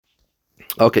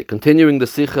Okay, continuing the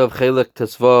Sikha of Chelek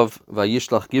Tesvav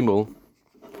Vayishlach Gimel.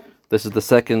 This is the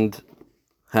second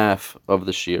half of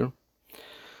the Shir.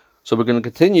 So we're going to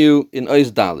continue in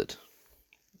Ois Dalit,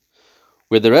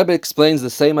 where the Rebbe explains the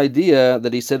same idea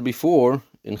that he said before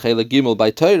in Chelek Gimel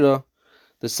by Torah,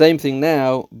 the same thing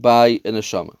now by a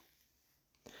Neshama.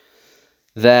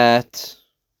 That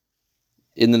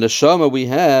in the Neshama we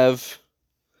have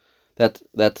that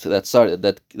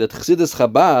Chassidus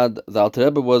Chabad, the Alter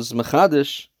Rebbe was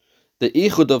mechadish the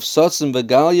ichud of Sotsim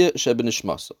וגליא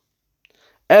שבנשמתא.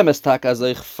 Emes tak as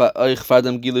euch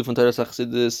fadem Gilui von Teres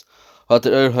Chassidus hat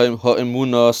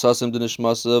ha'emuna Sotsim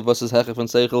denishmasa, was ist heche von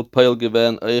Seichel peil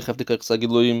gewähn euch auf die Keiches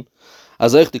Giluim,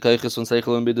 als euch die Keiches von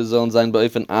Seichel und bitte sollen sein bei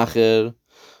euch von Acher.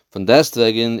 Von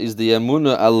deswegen ist die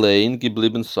Emuna allein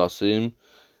geblieben Sotsim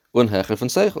und heche von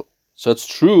Seichel. So it's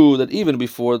true that even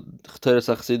before Teres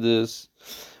Chassidus,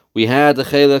 we had the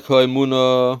Chelek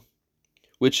ha'emuna,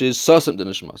 which is Sotsim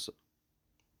denishmasa.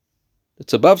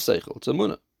 It's above Seichel, it's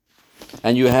Emunah.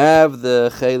 And you have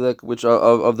the Chelek which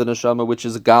of the Neshama, which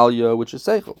is Galya, which is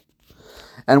Seichel.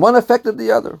 And one affected the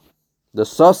other. The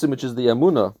Sosim, which is the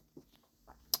Emunah,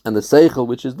 and the Seichel,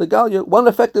 which is the Galya, one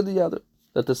affected the other.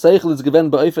 That the Seichel is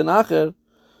given ba'ofen acher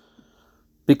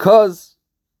because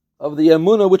of the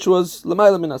Emunah, which was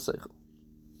L'mayla min ha-Seichel.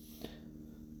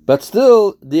 But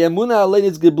still, the Emunah allein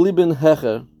is geblieben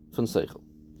hecher von Seichel.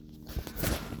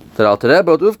 Der Alter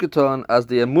Rebbe hat aufgetan, als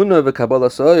die Emunah ve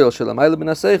Kabbalah Soil shel L'mayla min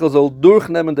ha-Seichel soll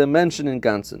durchnehmen den Menschen im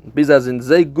Ganzen, bis als in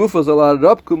sei Gufa soll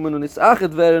herabkommen und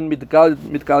achet werden mit Kal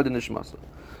Nishmasa.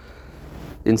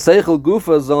 In Seichel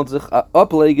Gufa sollen sich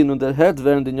ablegen und erhört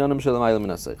werden den Yonim shel L'mayla min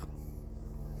ha-Seichel.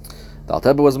 The Alter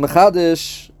Rebbe was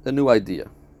mechadish a new idea.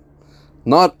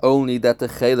 Not only that the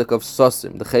Chelek of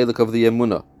Sosim, the Chelek of the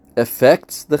Emunah,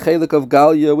 affects the Chelek of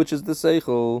Galya, which is the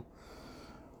Seichel.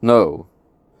 No.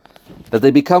 That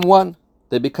they become one.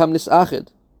 They become nisached.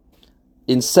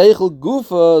 In Seichel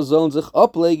Gufa sollen sich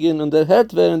ablegen und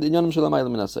erhört werden in Yonim shel L'mayla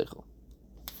min ha-Seichel.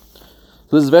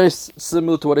 So this is very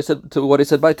similar to what he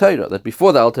said by Torah, that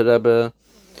before the Alter Rebbe,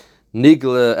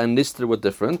 Nigla and Nister were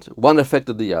different. One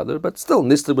affected the other, but still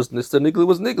Nister was Nister, Nigla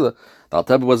was Nigla. The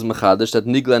Alter Rebbe was mechadish that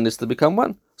Nigla and Nister become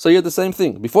one. So you had the same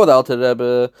thing. Before the Alter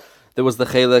Rebbe, there was the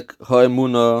Chelek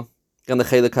ha'emuna and the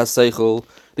Chelek ha-Seichel.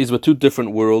 These were two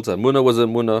different worlds. Emuna was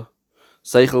Emuna,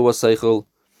 Seichel was Seichel,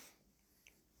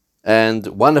 and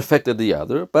one affected the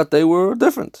other, but they were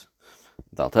different.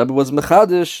 The Alter Rebbe was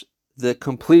mechadish the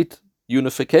complete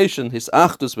unification, his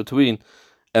achdus between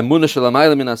Emunah shel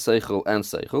L'mayla min ha-Seichel and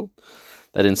Seichel,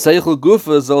 that in Seichel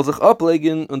Gufa soll sich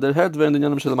ablegen und erhört werden in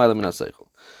Yonim shel L'mayla min ha-Seichel.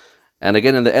 And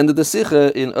again, in the end of the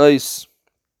Sikha, in Ois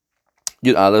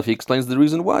Yud Aleph, he explains the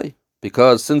reason why.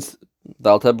 Because since the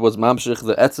Alter Rebbe was mamshich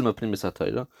the etzem of Pnimis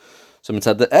HaTorah, so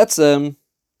mitzad the etzem,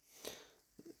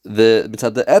 the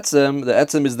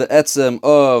etzem is the etzem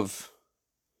of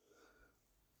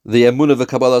the Emunah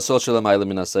v'Kabbalah Sol shel L'mayla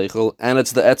min ha-Seichel, and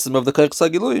it's the etzem of the Keiches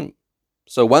Giluim.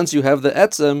 So once you have the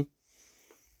etzem,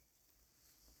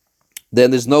 then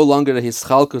there's no longer a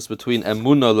hischalkus between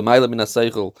Emunah L'mayla min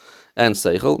ha-Seichel and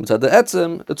Seichel. Mitzad the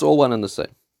etzem, it's all one and the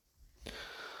same.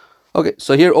 Okay,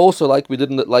 so here also, like we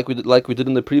did in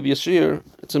the previous year,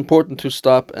 it's important to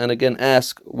stop and again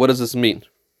ask, what does this mean?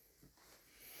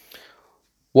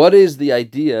 What is the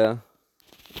idea?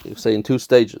 You say in two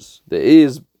stages. There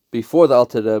is before the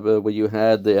Alter Rebbe where you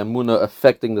had the Emunah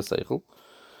affecting the Seichel,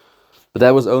 but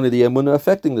that was only the Emunah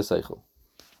affecting the Seichel.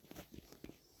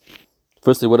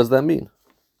 Firstly, what does that mean?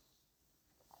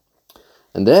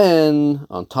 And then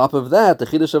on top of that, the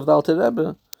Chiddush of the Alter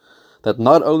Rebbe, that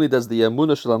not only does the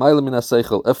Emunah shel L'mayla min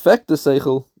ha-Seichel affect the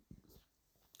Seichel,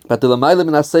 but the L'mayla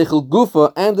min ha-Seichel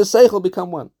Gufa and the Seichel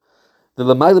become one. The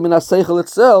L'mayla min ha-Seichel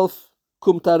itself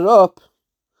kumt harap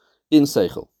in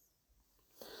Seichel.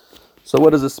 So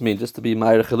what does this mean? Just to be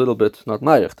ma'arich a little bit, not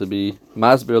ma'arich, to be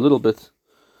masbir a little bit,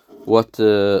 what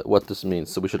this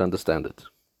means, so we should understand it.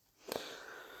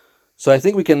 So I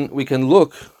think we can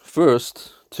look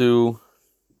first to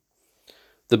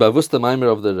the Bavusta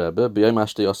Maimer of the Rebbe, B'yom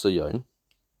Ashtei Asa Yoin,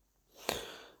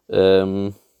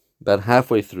 about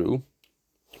halfway through.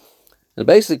 And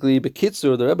basically,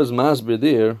 B'kitzur, the Rebbe's masbir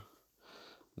there,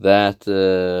 that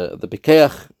the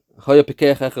Pikeach, Hoya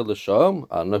Pikeach Echad L'Sham,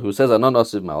 who says, Anon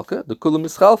Osiv Malka, the Kulam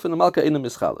Mischalf, and the Malka Ina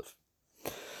Mischalef.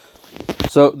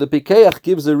 So the Pikeach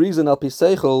gives a reason al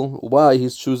Piseichel why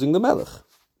he's choosing the Melech.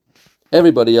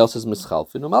 Everybody else is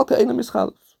Mischalf, and the Malka Ina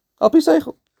Mischalef, al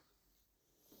Piseichel.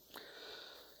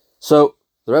 So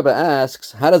the Rebbe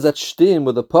asks, how does that stem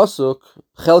with the pasuk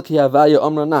Chelki Havaya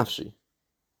Omra Nafshi?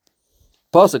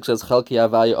 Pasuk says Chelki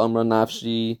Havaya Omra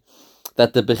Nafshi,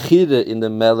 that the bechira in the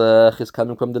melech is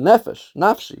coming from the nefesh,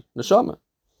 nafshi, neshama.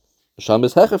 Neshama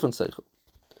is hecher from seichel.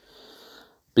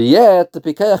 But yet, the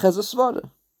pikeach has a svara.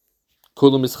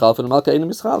 Kulum mischalef and malka einu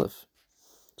mischalef.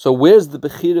 So where's the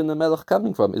bechira in the melech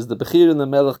coming from? Is the bechira in the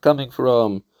melech coming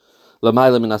from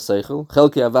lamayla min ha-seichel,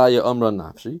 chelki avaya omra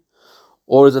nafshi,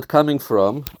 or is it coming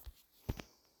from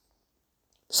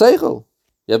seichel?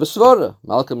 You have a svara,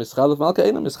 malka mischalef, malka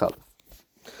einu mischalef.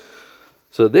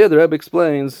 So there the Rebbe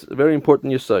explains a very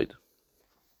important yesod.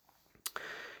 He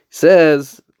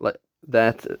says like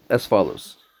that as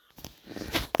follows: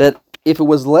 that if it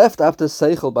was left after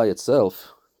seichel by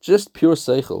itself, just pure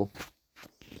seichel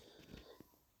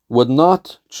would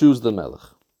not choose the melech.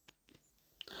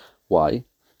 Why?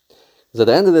 Because at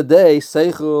the end of the day,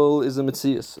 seichel is a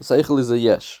metzias, seichel is a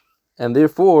yesh, and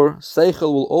therefore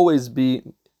seichel will always be,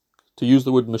 to use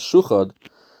the word meshuchad,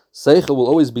 seichel will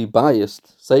always be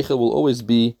biased, seichel will always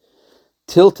be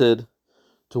tilted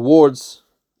towards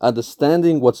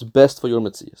understanding what's best for your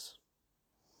metzias.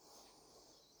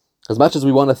 As much as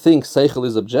we want to think seichel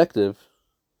is objective,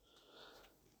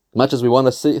 as much as we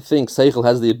want to think seichel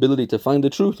has the ability to find the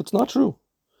truth, it's not true.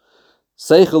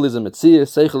 Seichel is a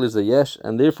metzias, seichel is a yesh,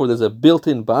 and therefore there's a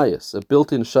built-in bias, a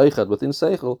built-in sheichad within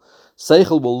seichel.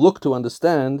 Seichel will look to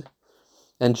understand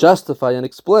and justify and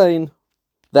explain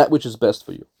that which is best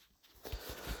for you.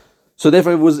 So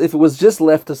therefore, if it was just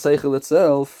left to seichel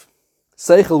itself,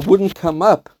 seichel wouldn't come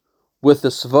up with the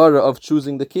svara of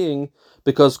choosing the king,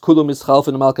 because kulum mischalef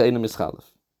and malka einu mischalef.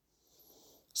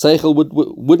 Seichel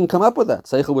wouldn't come up with that.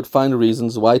 Seichel would find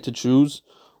reasons why to choose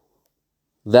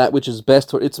that which is best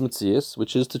for its metzias,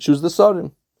 which is to choose the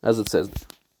sarim, as it says.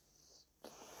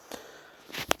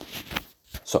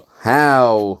 So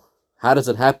how does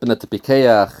it happen that the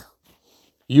pikeach,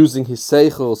 using his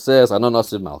seichel, says anon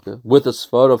asiv malka with the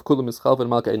svara of kulum mischalef and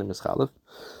malka einu mischalef?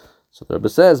 So the Rebbe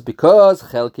says, because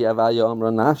chelki avaya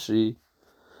omra nafshi,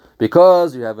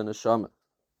 because you have a neshama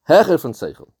hecher from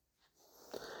seichel,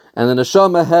 and the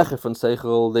neshama hecher from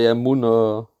seichel, the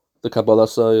emunah, the kabbalah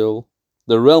soil,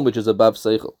 the realm which is above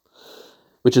seichel,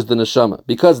 which is the neshama,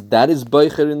 because that is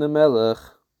boicher in the melech,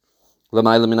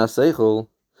 lamayla min ha-seichel,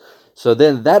 so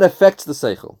then that affects the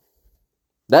seichel.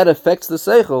 That affects the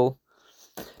seichel,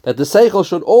 that the seichel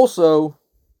should also,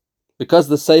 because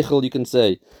the seichel, you can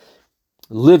say,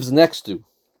 lives next to,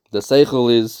 the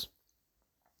seichel is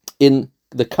in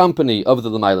the company of the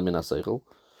lamayla min ha-seichel,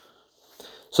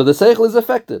 so the seichel is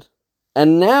affected.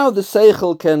 And now the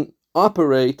seichel can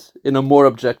operate in a more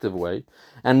objective way.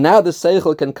 And now the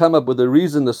seichel can come up with a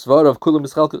reason, the svara of kulum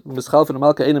mischalef and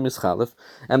malka einu mischalef,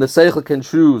 and the seichel can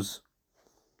choose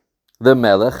the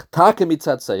melech, take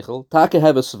mitzat seichel, take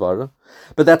have a svara.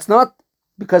 But that's not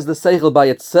because the seichel by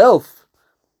itself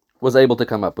was able to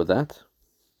come up with that.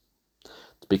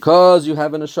 It's because you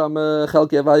have a neshama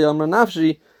chelki avaya omra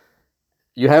nafshi,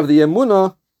 you have the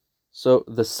emunah, so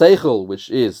the seichel, which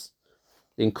is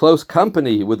in close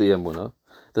company with the emunah,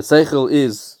 the seichel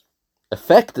is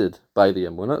affected by the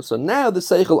emunah, so now the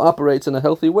seichel operates in a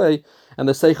healthy way, and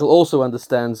the seichel also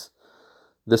understands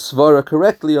the svara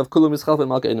correctly of kulum mischalef and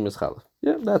malka einu mischalef.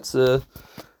 Yeah, that's,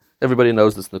 everybody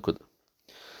knows this nekuda.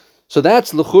 So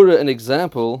that's l'chura an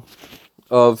example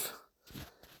of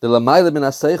the lamayla min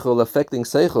ha-seichel affecting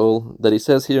seichel that he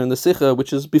says here in the Sikha,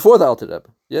 which is before the Alter Rebbe.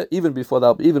 Yeah, even before the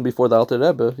Alter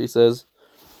Rebbe, he says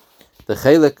the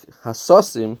Chelek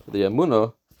hasosim, the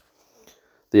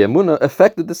emunah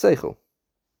affected the seichel.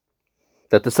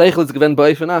 That the seichel is given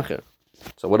b'ofen acher.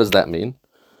 So what does that mean?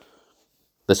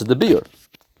 This is the biur.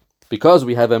 Because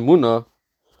we have emunah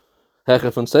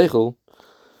hecher from seichel,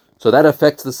 so that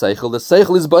affects the seichel. The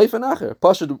seichel is b'ofen acher.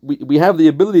 Pashut, we have the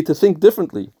ability to think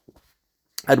differently.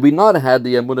 Had we not had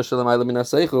the emunah shelamayla min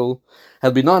ha-seichel,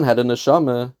 had we not had a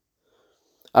neshama,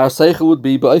 our seichel would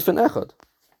be b'ofen echad.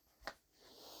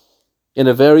 In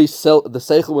a very the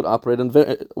seichel would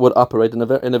operate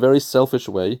in a very selfish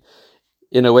way,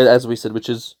 in a way, as we said, which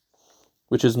is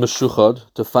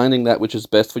meshuchad, to finding that which is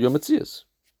best for your metzias.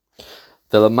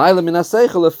 The lamayla min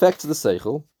ha-seichel affects the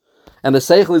seichel, and the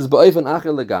seichel is b'ofen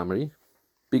acher legamri,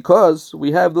 because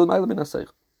we have the lamayla min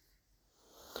ha-seichel.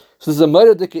 So this is a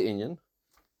murder dike inyan.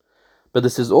 But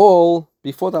this is all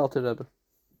before the Alter Rebbe.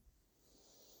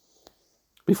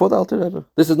 Before the Alter Rebbe.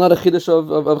 This is not a chiddush of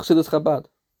Chassidus Chabad.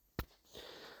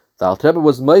 The Alter Rebbe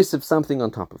was meisif something on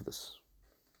top of this.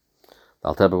 The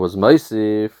Alter Rebbe was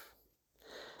meisif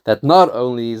that not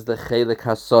only is the Chelek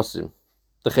hasosim,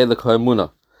 the Chelek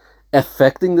ha'emunah,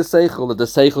 affecting the seichel, that the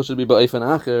seichel should be b'ofen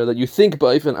acher, that you think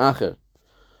b'ofen acher.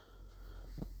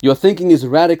 Your thinking is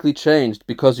radically changed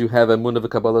because you have emunah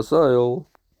v'kabbalah soil.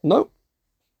 No.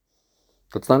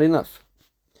 That's not enough.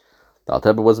 The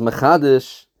Alter Rebbe was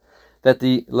mechadish that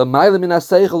the Lamayla min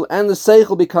HaSeichel and the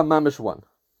Seichel become mamish one.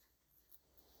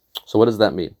 So what does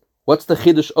that mean? What's the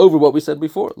chiddush over what we said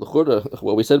before?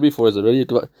 What we said before is already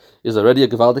a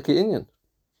gewaldige inyan.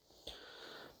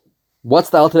 What's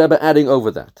the Alter Rebbe adding over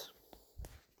that?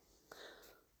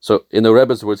 So in the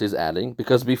Rebbe's words, he's adding,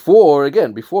 because before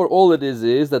all it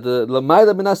is that the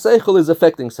Lamayla min HaSeichel is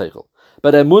affecting Seichel,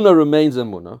 but Emunah remains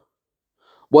Emunah.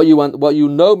 What you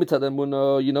know mitzad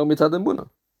Emunah, you know mitzad Emunah.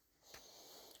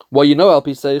 What you know al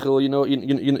pi Seichel, you know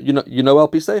al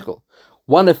pi Seichel.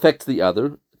 One affects the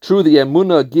other. True, the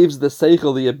Emunah gives the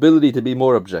Seichel the ability to be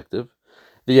more objective.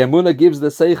 The Emunah gives the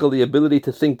Seichel the ability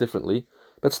to think differently.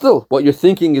 But still, what you're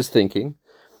thinking is thinking,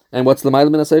 and what's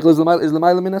L'mayla min HaSeichel is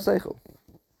L'mayla min HaSeichel.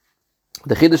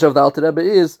 The chiddush of the Alter Rebbe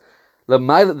is the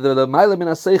L'mayla min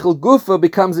HaSeichel gufa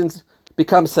becomes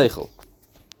Seichel.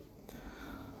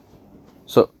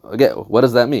 So again, what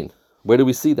does that mean? Where do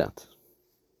we see that?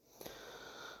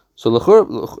 So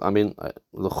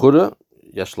l'chura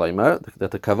yesh laimar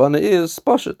that the kavana is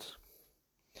pashut.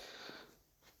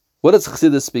 What does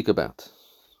Chassidus speak about?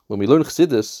 When we learn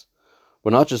Chassidus,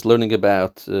 we're not just learning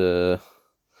about to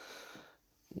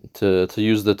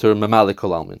use the term mamalik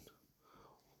kol almin.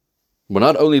 We're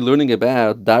not only learning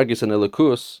about dargis and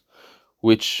elikus,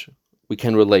 which we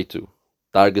can relate to,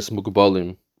 dargis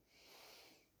mugbalim,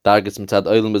 dargis mitzad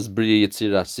olam as bria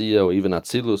yitzir asiya, or even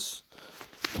atzilus.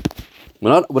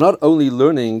 We're not only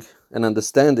learning and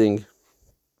understanding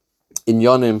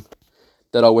inyanim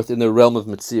that are within the realm of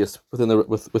Metzias,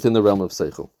 within the realm of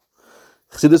Seichel.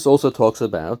 Chassidus also talks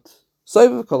about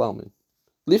Soiv Kol Almin,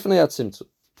 Lifnei Atzimtzum,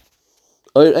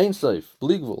 Oir Ein Soiv,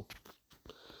 Bligvul,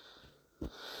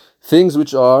 things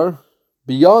which are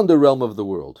beyond the realm of the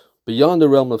world, beyond the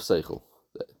realm of Seichel.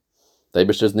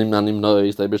 Deibishter's Nimna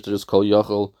Nimnois, Deibishter's Kol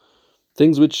Yochel,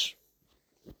 things which,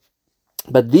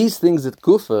 but these things at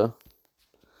Kufa,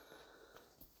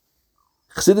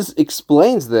 Chassidus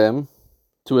explains them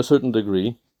to a certain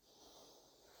degree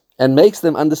and makes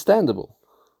them understandable.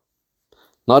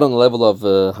 Not on the level of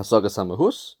Hasagas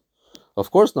HaMahus,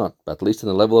 of course not, but at least on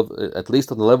the level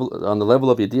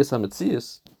of Yediyas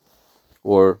HaMetzias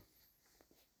or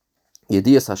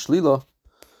Yediyas HaShlila,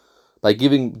 by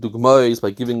giving dugmois, by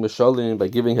giving mishalim, by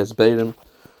giving hesberim,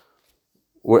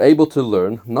 we're able to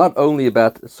learn not only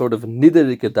about sort of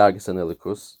niderike dagas and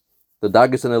elikus, the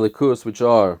dagas and elikus which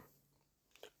are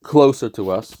closer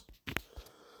to us,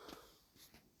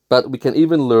 but we can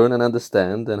even learn and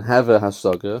understand and have a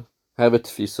hasaga, have a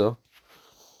tfisa,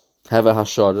 have a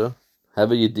hashara,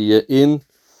 have a yediyah in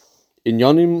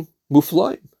inyanim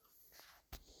muflaim,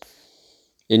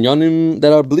 inyanim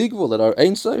that are bligvul, that are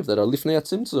ein sof, that are lifnei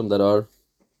atzimtzum, that are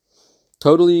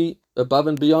totally above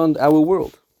and beyond our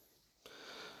world.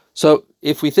 So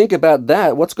if we think about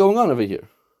that, what's going on over here?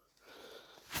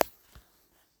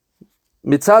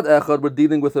 Mitzad echad, we're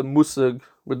dealing with a musag,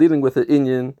 we're dealing with an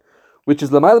inyan, which is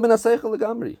Lamayla min HaSeichel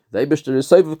legamri. The Eibishter is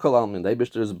Soiv Kol Almin, the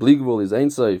Eibishter is Bligvul, is Ein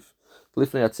Sof,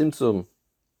 Lifnei Atzimtzum.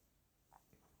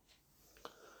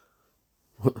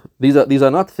 These are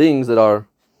not things that are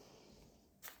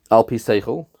al pi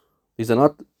Seichel. These are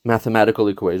not mathematical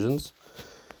equations.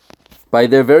 By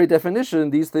their very definition,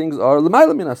 these things are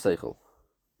Lamayla min HaSeichel.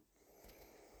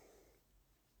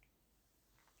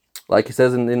 Like he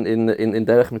says in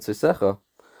Derech Mitzvah,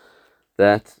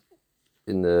 that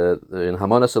in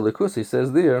Hamanas Elikus, he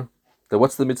says there that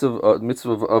what's the mitzvah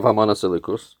of Hamanas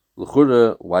Elikus?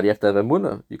 L'chura, why do you have to have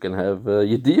emunah? You can have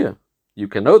yediyah. You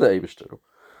can know the Eibishter.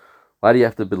 Why do you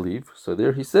have to believe? So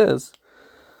there he says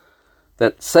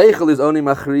that Seichel is only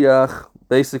machriach,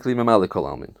 basically memalik kol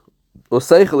almin. Or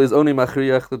Seichel is only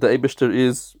machriach that the Eibishter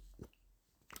is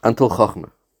until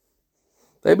chachma.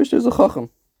 The Eibishter is a chacham.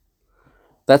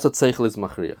 That's what Seichel is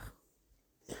machriach.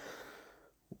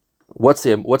 What's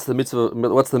the mitzvah of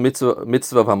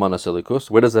Hamanas Elikus?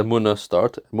 Where does Emunah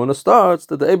start? Emunah starts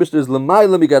that the Eibishter is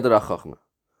l'mayla migader hachachma.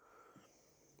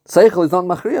 Seichel is not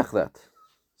machriach that.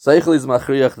 Seichel is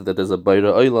machriach that there's a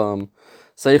Beira Olam.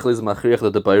 Seichel is machriach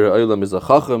that the Beira Olam is a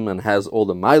chacham and has all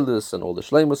the milas and all the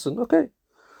shleimus, and okay.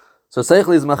 So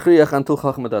Seichel is machriach until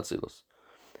chachma datzilus.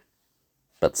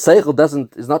 But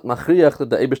Seichel is not machriach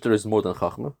that the Eibishter is more than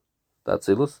chachma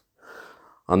datzilus.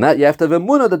 On that, you have to have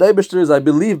emunah. The Eibishter is, I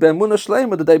believe, be'emunah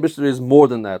shleima. The Eibishter is more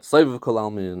than that. Soiv Kol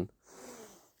Almin,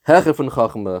 hechef and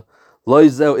chachma, lo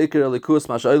zeu ikar elikus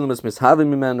mash'olim es mishavim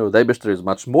mimenu. The Eibishter is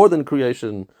much more than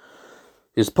creation.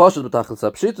 His pashut b'tachlis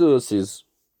hapshitus.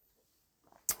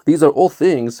 These are all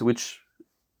things which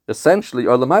essentially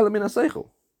are l'mayla min HaSeichel.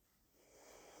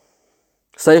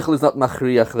 Seichel is not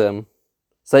machriach them.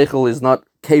 Seichel is not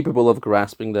capable of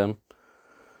grasping them.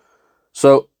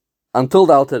 So until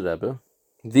the Alter Rebbe,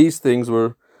 these things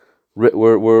were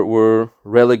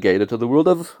relegated to the world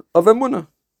of Emunah.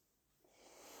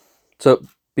 So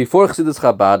before Chassidus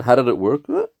Chabad, how did it work?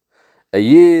 A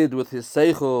Yid with his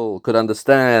Seichel could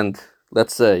understand,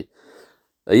 let's say,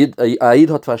 a Yid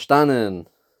hat verstanden,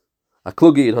 a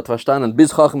Kluge Yid hat verstanden,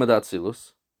 bis Chachma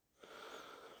Atzilus.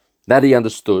 That he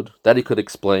understood, that he could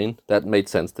explain, that made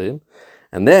sense to him.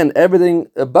 And then everything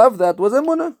above that was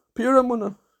Emunah, pure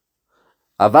Emunah.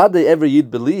 Avade, every Yid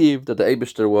believed that the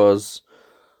Eibishter was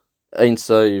Ein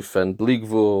Sof and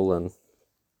Bligvul and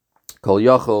Kol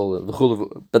Yachol and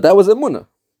V'chul, but that was Emunah.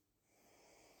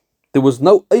 There was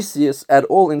no Isius at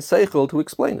all in Seichel to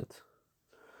explain it.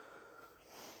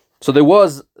 So there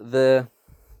was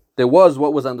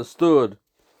what was understood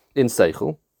in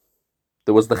Seichel.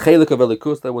 There was the Chelek of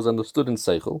Elikus that was understood in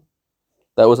Seichel.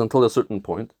 That was until a certain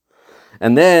point.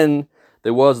 And then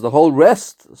there was the whole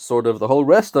rest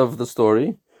of the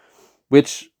story,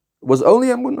 which was only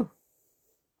Emunah.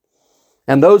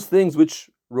 And those things which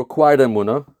required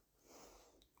Emunah,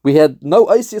 we had no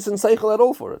Isius in Seichel at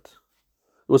all for it.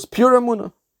 It was pure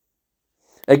Emunah.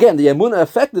 Again, the Emunah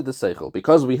affected the Seichel,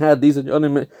 because we had these in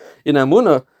Emunah,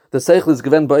 the Seichel is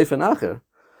given ba'if and acher.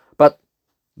 But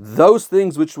those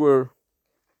things which were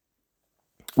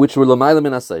l'mayla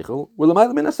min ha-Seichel were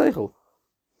l'mayla min ha-Seichel.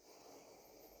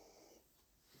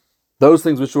 Those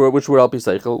things which were al pi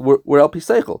Seichel were al pi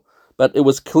Seichel. But it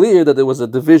was clear that there was a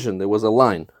division, there was a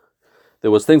line.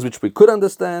 There was things which we could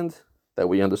understand, that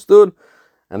we understood,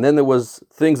 and then there was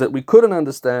things that we couldn't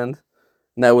understand,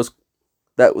 and that was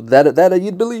that a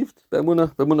Yid believed.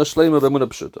 B'emunah shleima, b'emunah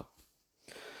pshuta.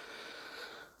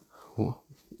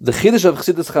 The Chiddush of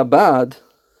Chassidus Chabad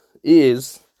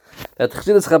is that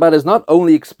Chassidus Chabad is not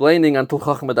only explaining until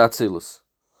Chachma Atzilus.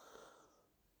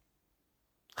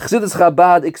 Chassidus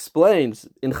Chabad explains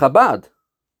in Chabad,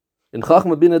 in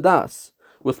Chachma bin Das,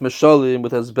 with Meshalim,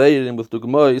 with Hasbeirim, with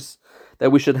Dugmois,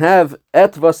 that we should have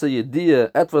etvasa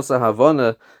yediyah, etvasa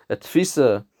havana,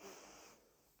 etfisa,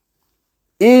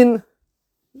 in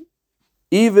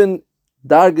even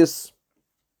dargis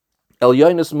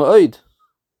elyonis ma'od,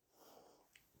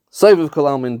 Seif of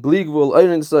Kalalmin, Bligvul,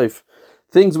 Eirin Seif,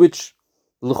 things which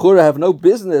l'chura have no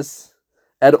business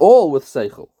at all with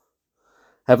Seichel,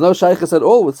 have no shaykhs at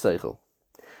all with Seichel.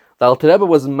 The Alter Rebbe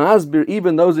was masbir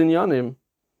even those in Yonim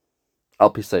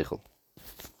al pi Seichel.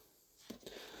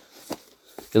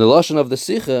 In the Lashon of the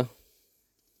Sicha,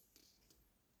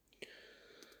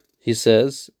 he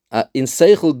says, in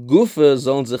Seichel Gufe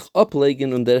sollen sich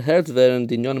ablegen und der Herd werden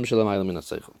die Yonim shel ha-mayla min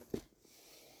ha-Seichel.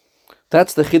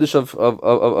 That's the Chiddush of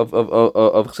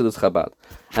Chassidus Chabad.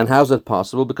 And how is that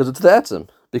possible? Because it's the Etzem.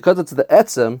 Because it's the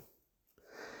Etzem,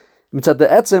 mitzad the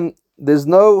Etzem, there's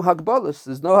no Hagbalas,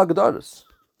 there's no Hagdaras.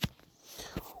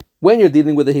 When you're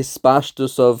dealing with the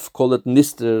Hispashtus of, call it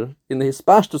Nister, in the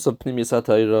Hispashtus of Pnimis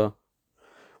HaTorah,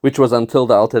 which was until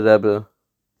the Alter Rebbe,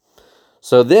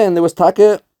 so then there was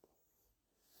Take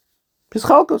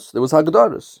Pischalkos, there was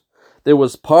Hagdaras. There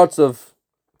was parts of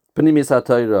Pnimis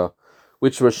HaTorah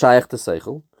which were shaykh to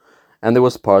Seichel, and there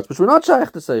was parts which were not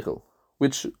shaykh to Seichel,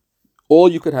 which all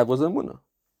you could have was Emunah.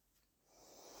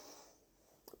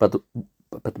 But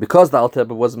because the Alter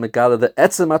Rebbe was Megala, the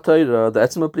Etzem HaTorah, the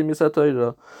Etzem HaPnimis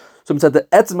HaTorah, so it's at the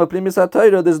Etzem HaPnimis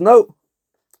HaTorah, there's no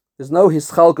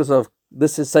hischalkus of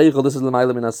this is Seichel, this is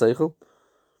l'mayla min ha-Seichel.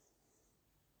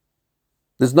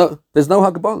 There's no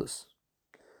Hagbalas.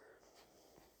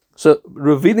 So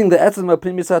revealing the Etzem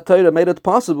HaPnimis HaTorah made it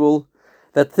possible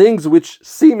that things which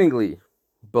seemingly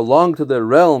belong to the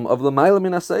realm of l'mayla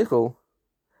min ha-Seichel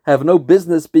have no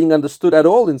business being understood at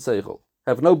all in Seichel,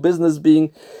 have no business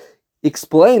being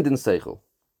explained in Seichel.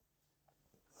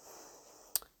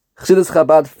 Chassidus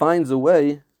Chabad finds a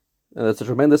way, and it's a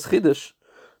tremendous chiddush,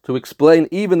 to explain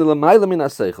even the l'mayla min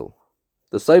ha-Seichel,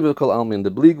 the Seif Kol Almin, the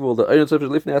Bligvul, the Eirin Seif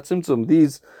Lifnei HaTzimtzum,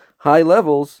 these high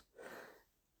levels.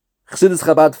 Chassidus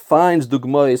Chabad finds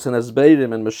Dugmois and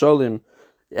Hasbeirim and Meshalim,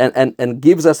 and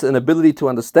gives us an ability to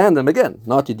understand them again.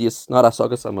 Not Yidiyas, not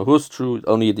Asagas HaMahus, true,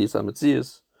 only Yidiyas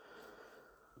HaMetzias,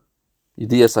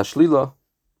 Yidiyas HaShlila.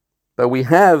 But we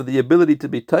have the ability to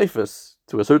be taifas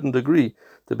to a certain degree,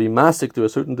 to be masik to a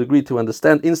certain degree, to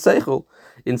understand in Seichel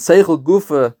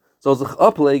Gufa, soll sich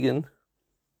ablegen,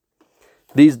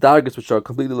 these dargets which are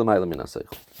completely l'mayla min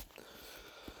ha-Seichel.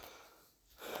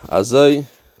 Azay,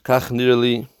 kach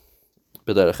nirli,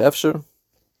 b'derech efsher.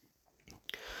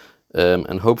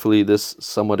 And hopefully this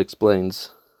somewhat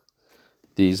explains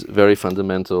these very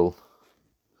fundamental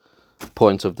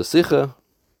points of the Sicha,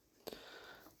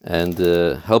 and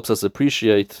helps us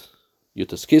appreciate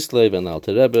Yutas Kislev and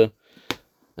Alter Rebbe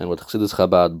and what Chassidus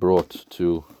Chabad brought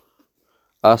to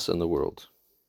us and the world.